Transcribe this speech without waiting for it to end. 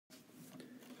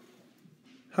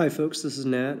Hi folks, this is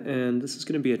Nat, and this is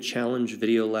going to be a challenge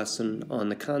video lesson on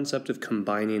the concept of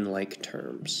combining like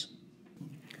terms.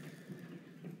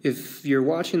 If you're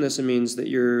watching this, it means that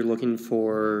you're looking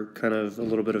for kind of a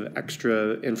little bit of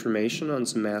extra information on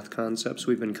some math concepts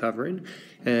we've been covering,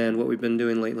 and what we've been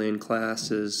doing lately in class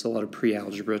is a lot of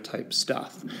pre-algebra type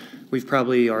stuff. We've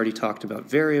probably already talked about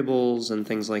variables and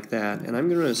things like that, and I'm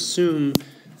going to assume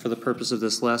for the purpose of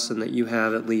this lesson that you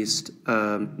have at least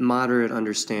a moderate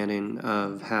understanding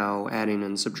of how adding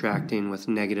and subtracting with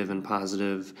negative and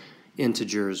positive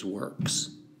integers works.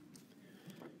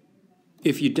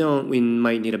 If you don't, we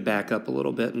might need to back up a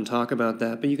little bit and talk about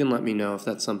that, but you can let me know if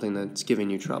that's something that's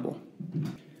giving you trouble.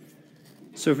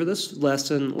 So for this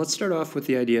lesson, let's start off with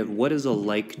the idea of what is a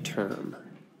like term.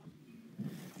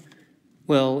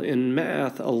 Well, in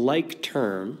math, a like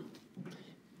term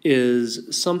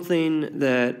is something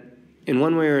that in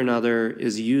one way or another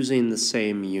is using the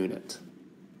same unit.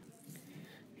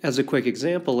 As a quick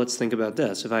example, let's think about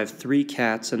this. If I have 3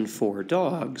 cats and 4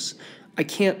 dogs, I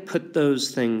can't put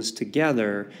those things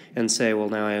together and say, well,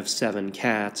 now I have 7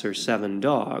 cats or 7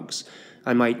 dogs.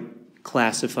 I might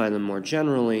classify them more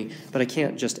generally, but I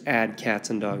can't just add cats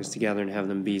and dogs together and have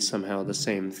them be somehow the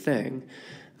same thing.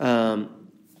 On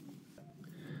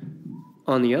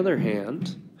the other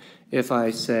hand, if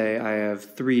I say I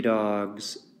have 3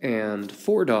 dogs and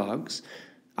 4 dogs,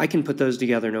 I can put those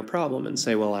together no problem and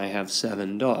say, well, I have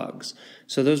 7 dogs.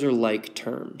 So those are like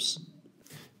terms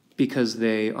because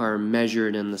they are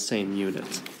measured in the same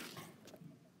unit.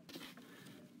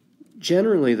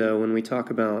 Generally, though, when we talk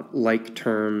about like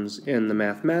terms in the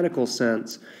mathematical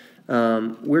sense,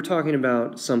 we're talking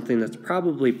about something that's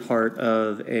probably part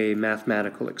of a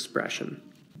mathematical expression.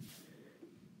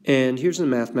 And here's a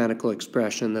mathematical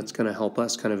expression that's going to help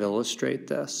us kind of illustrate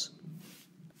this.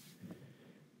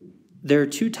 There are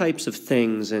 2 types of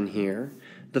things in here.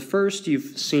 The first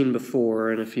you've seen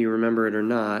before, and if you remember it or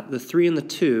not, the 3 and the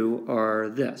 2 are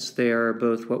this. They are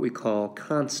both what we call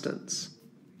constants.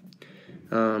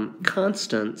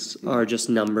 Constants are just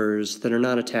numbers that are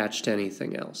not attached to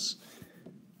anything else.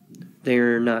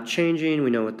 They're not changing,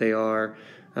 we know what they are.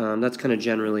 That's kind of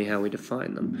generally how we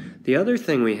define them. The other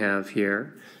thing we have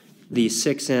here, the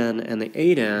 6n and the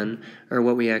 8n, are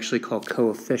what we actually call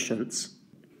coefficients.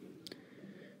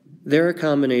 They're a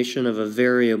combination of a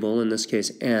variable, in this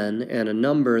case n, and a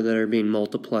number that are being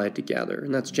multiplied together,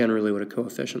 and that's generally what a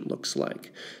coefficient looks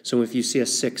like. So if you see a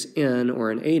 6n or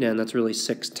an 8n, that's really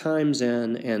 6 times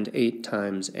n and 8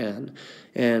 times n,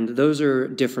 and those are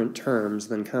different terms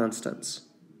than constants.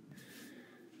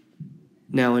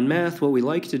 Now in math, what we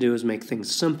like to do is make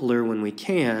things simpler when we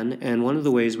can, and one of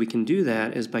the ways we can do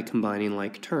that is by combining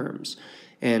like terms.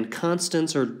 And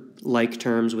constants are like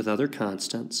terms with other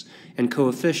constants, and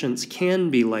coefficients can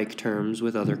be like terms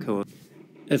with other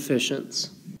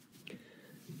coefficients.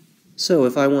 So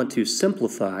if I want to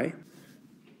simplify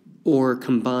or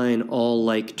combine all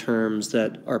like terms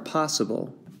that are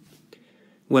possible,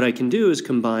 what I can do is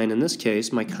combine, in this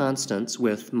case, my constants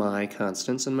with my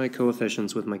constants and my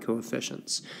coefficients with my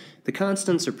coefficients. The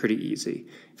constants are pretty easy.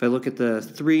 If I look at the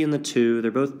 3 and the 2, they're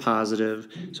both positive,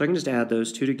 so I can just add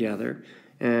those 2 together,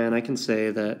 and I can say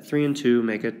that 3 and 2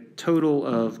 make a total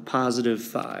of positive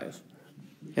 5.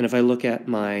 And if I look at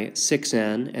my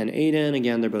 6n and 8n,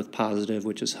 again, they're both positive,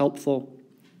 which is helpful.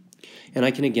 And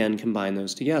I can again combine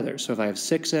those together. So if I have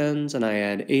 6 n's and I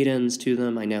add 8 n's to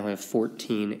them, I now have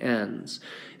 14 n's.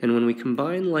 And when we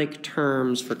combine like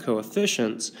terms for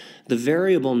coefficients, the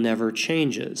variable never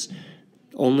changes,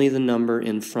 only the number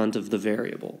in front of the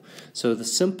variable. So the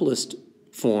simplest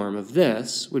form of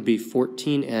this would be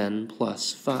 14n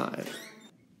plus 5.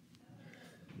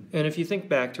 And if you think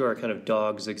back to our kind of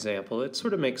dogs example, it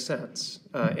sort of makes sense.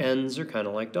 N's are kind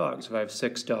of like dogs. If I have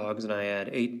 6 dogs and I add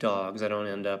 8 dogs, I don't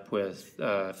end up with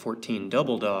 14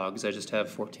 double dogs, I just have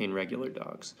 14 regular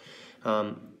dogs.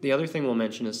 The other thing we'll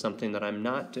mention is something that I'm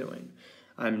not doing.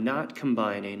 I'm not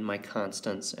combining my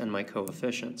constants and my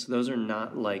coefficients. Those are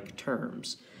not like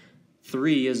terms.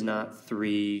 3 is not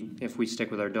 3, if we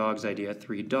stick with our dogs idea,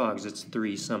 3 dogs, it's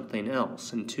 3 something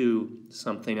else, and 2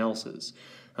 something else's.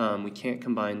 We can't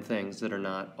combine things that are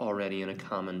not already in a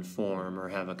common form or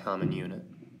have a common unit.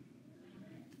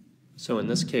 So in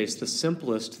this case, the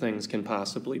simplest things can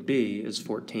possibly be is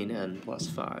 14n plus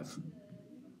 5.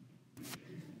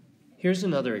 Here's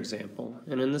another example,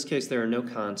 and in this case there are no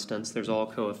constants, there's all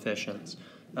coefficients.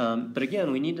 But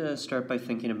again, we need to start by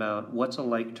thinking about what's a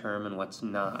like term and what's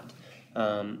not.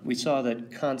 We saw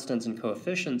that constants and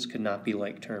coefficients could not be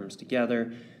like terms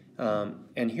together,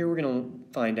 and here we're going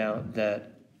to find out that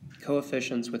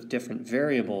coefficients with different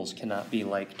variables cannot be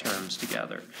like terms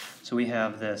together. So we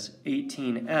have this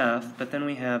 18f, but then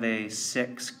we have a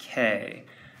 6k.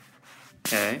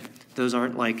 Okay, those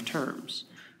aren't like terms.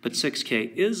 But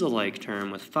 6k is a like term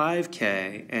with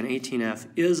 5k, and 18f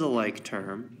is a like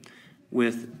term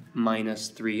with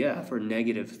minus 3f, or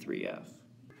negative 3f.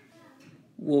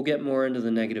 We'll get more into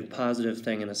the negative positive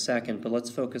thing in a second, but let's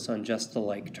focus on just the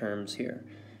like terms here.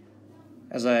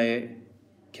 As I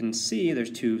can see,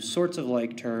 there's two sorts of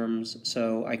like terms,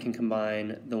 so I can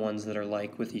combine the ones that are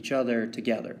like with each other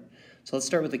together. So let's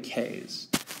start with the k's.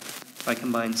 If I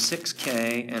combine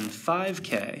 6k and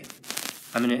 5k,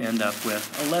 I'm going to end up with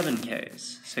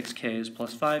 11k's. 6k's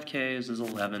plus 5k's is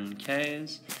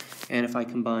 11k's. And if I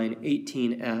combine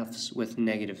 18f's with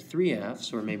negative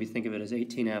 3f's, or maybe think of it as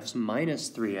 18f's minus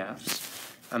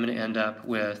 3f's, I'm going to end up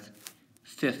with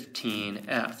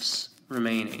 15f's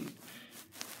remaining.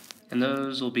 And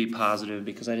those will be positive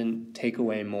because I didn't take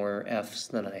away more f's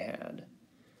than I had.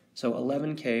 So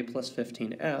 11k plus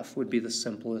 15f would be the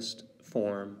simplest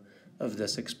form of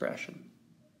this expression.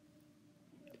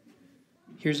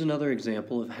 Here's another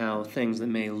example of how things that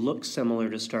may look similar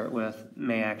to start with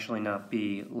may actually not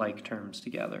be like terms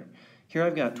together. Here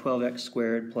I've got 12x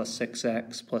squared plus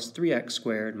 6x plus 3x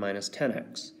squared minus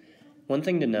 10x. One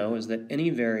thing to know is that any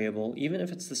variable, even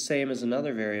if it's the same as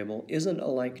another variable, isn't a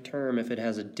like term if it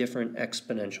has a different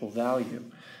exponential value.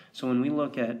 So when we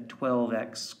look at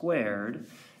 12x squared,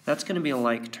 that's going to be a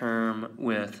like term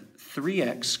with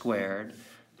 3x squared,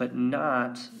 but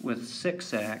not with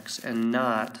 6x and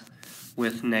not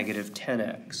with negative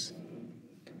 10x.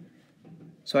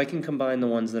 So I can combine the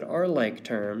ones that are like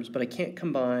terms, but I can't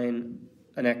combine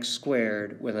an x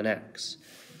squared with an x.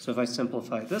 So if I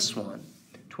simplify this one,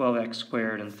 12x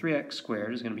squared and 3x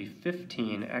squared is going to be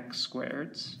 15x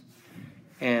squareds,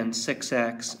 and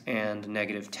 6x and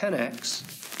negative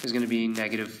 10x is going to be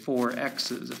negative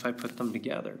 4x's if I put them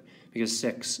together, because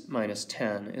 6 minus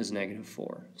 10 is negative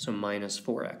 4, so minus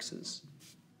 4x's.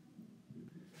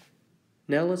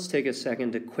 Now let's take a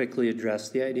second to quickly address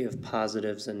the idea of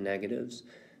positives and negatives.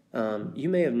 You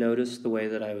may have noticed the way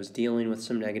that I was dealing with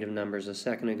some negative numbers a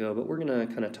second ago, but we're going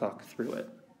to kind of talk through it.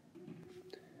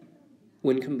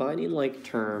 When combining like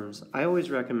terms, I always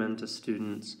recommend to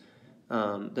students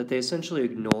that they essentially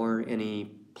ignore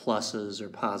any pluses or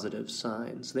positive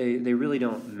signs. They really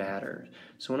don't matter.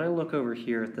 So when I look over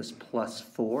here at this plus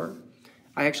 4,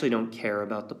 I actually don't care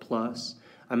about the plus.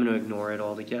 I'm going to ignore it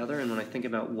altogether, and when I think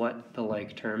about what the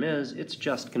like term is, it's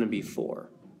just going to be 4.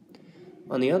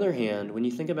 On the other hand, when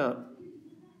you think about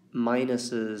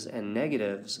minuses and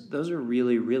negatives, those are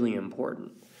really, really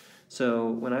important.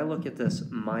 So when I look at this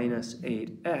minus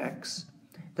 8x,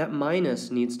 that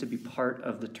minus needs to be part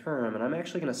of the term, and I'm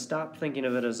actually going to stop thinking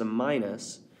of it as a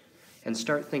minus and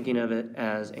start thinking of it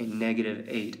as a negative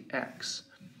 8x.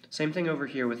 Same thing over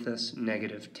here with this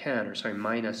negative 10, or sorry,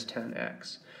 minus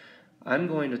 10x. I'm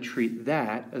going to treat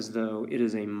that as though it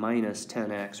is a minus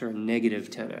 10x or a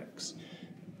negative 10x.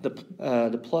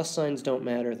 The plus signs don't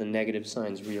matter, the negative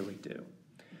signs really do.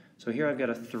 So here I've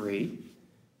got a 3.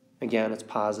 Again, it's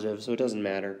positive, so it doesn't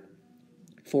matter.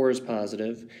 4 is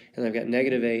positive, and I've got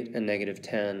negative 8 and negative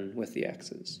 10 with the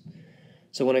x's.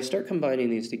 So when I start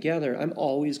combining these together, I'm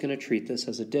always going to treat this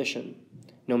as addition,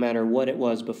 no matter what it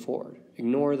was before.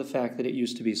 Ignore the fact that it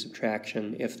used to be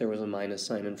subtraction if there was a minus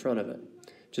sign in front of it.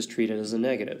 Just treat it as a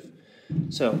negative.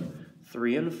 So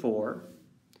 3 and 4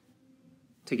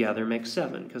 together make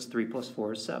 7, because 3 plus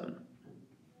 4 is 7.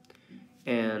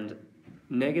 And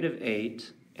negative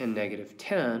 8 and negative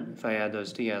 10, if I add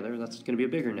those together, that's going to be a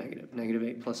bigger negative. Negative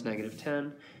 8 plus negative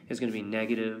 10 is going to be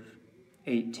negative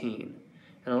 18.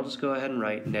 And I'll just go ahead and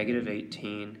write negative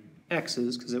 18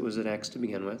 x's, because it was an x to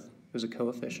begin with. It was a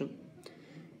coefficient.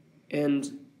 And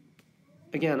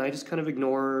again, I just kind of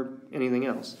ignore anything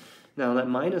else. Now that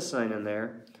minus sign in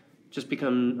there just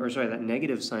that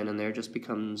negative sign in there just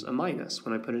becomes a minus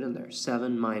when I put it in there.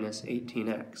 7 minus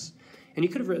 18x. And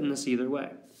you could have written this either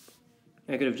way.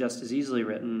 I could have just as easily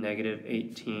written negative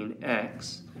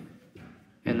 18x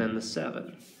and then the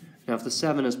 7. Now if the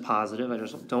 7 is positive, I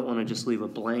just don't want to just leave a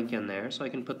blank in there, so I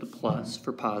can put the plus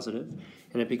for positive,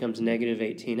 and it becomes negative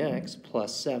 18x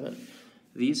plus 7.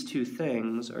 These two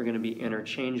things are going to be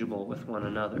interchangeable with one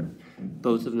another.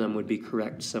 Both of them would be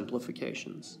correct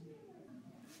simplifications.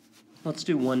 Let's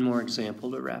do one more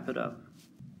example to wrap it up.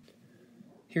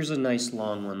 Here's a nice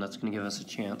long one that's going to give us a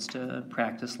chance to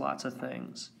practice lots of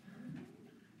things.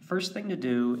 First thing to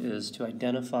do is to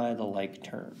identify the like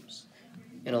terms.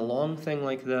 In a long thing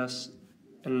like this,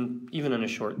 and even in a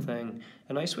short thing,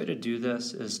 a nice way to do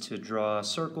this is to draw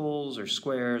circles or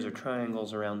squares or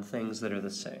triangles around things that are the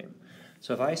same.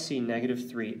 So if I see negative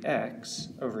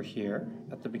 3x over here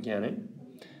at the beginning,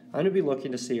 I'm going to be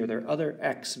looking to see are there other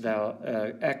x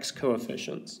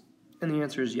coefficients. And the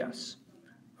answer is yes.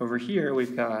 Over here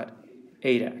we've got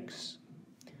 8x.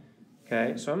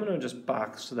 Okay, so I'm going to just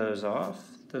box those off.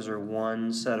 Those are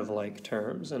one set of like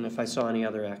terms, and if I saw any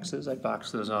other x's, I'd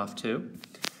box those off too.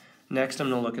 Next, I'm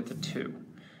going to look at the 2.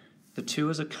 The 2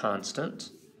 is a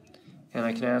constant, and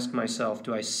I can ask myself,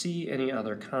 do I see any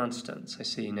other constants? I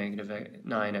see negative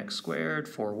 9x squared,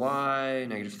 4y,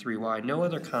 negative 3y, no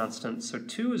other constants, so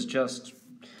 2 is just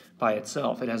by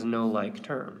itself. It has no like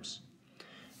terms.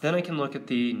 Then I can look at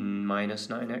the minus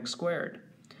 9x squared.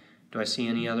 Do I see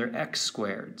any other x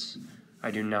squareds?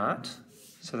 I do not,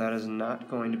 so that is not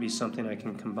going to be something I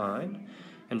can combine.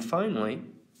 And finally,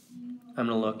 I'm going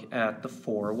to look at the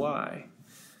 4y.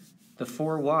 The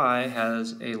 4y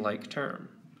has a like term.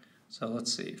 So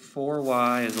let's see,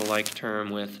 4y is a like term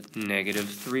with negative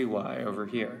 3y over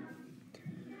here.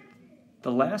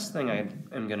 The last thing I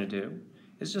am going to do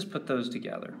is just put those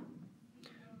together.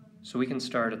 So we can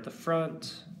start at the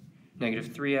front,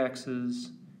 negative 3x's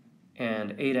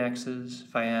and 8x's.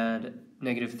 If I add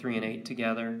negative 3 and 8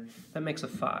 together, that makes a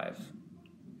 5.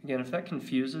 Again, if that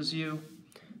confuses you,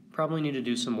 probably need to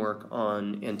do some work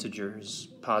on integers,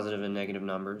 positive and negative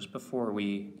numbers, before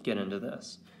we get into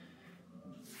this.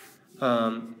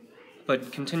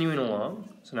 But continuing along,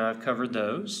 so now I've covered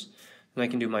those, and I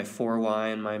can do my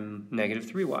 4y and my negative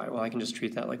 3y. Well, I can just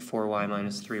treat that like 4y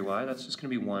minus 3y. That's just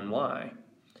going to be 1y.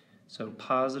 So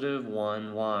positive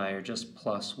 1y, or just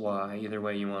plus y, either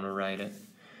way you want to write it.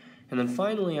 And then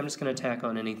finally, I'm just going to tack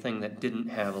on anything that didn't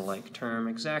have a like term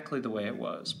exactly the way it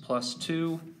was. Plus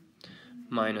 2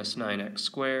 minus 9x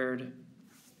squared.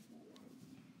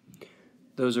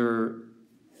 Those are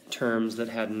terms that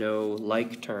had no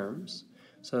like terms,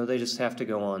 so they just have to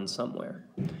go on somewhere.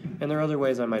 And there are other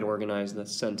ways I might organize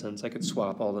this sentence. I could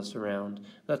swap all this around.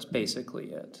 That's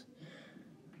basically it.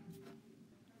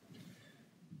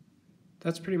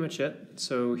 That's pretty much it.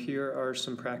 So here are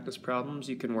some practice problems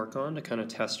you can work on to kind of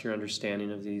test your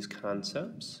understanding of these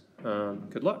concepts.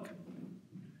 Good luck.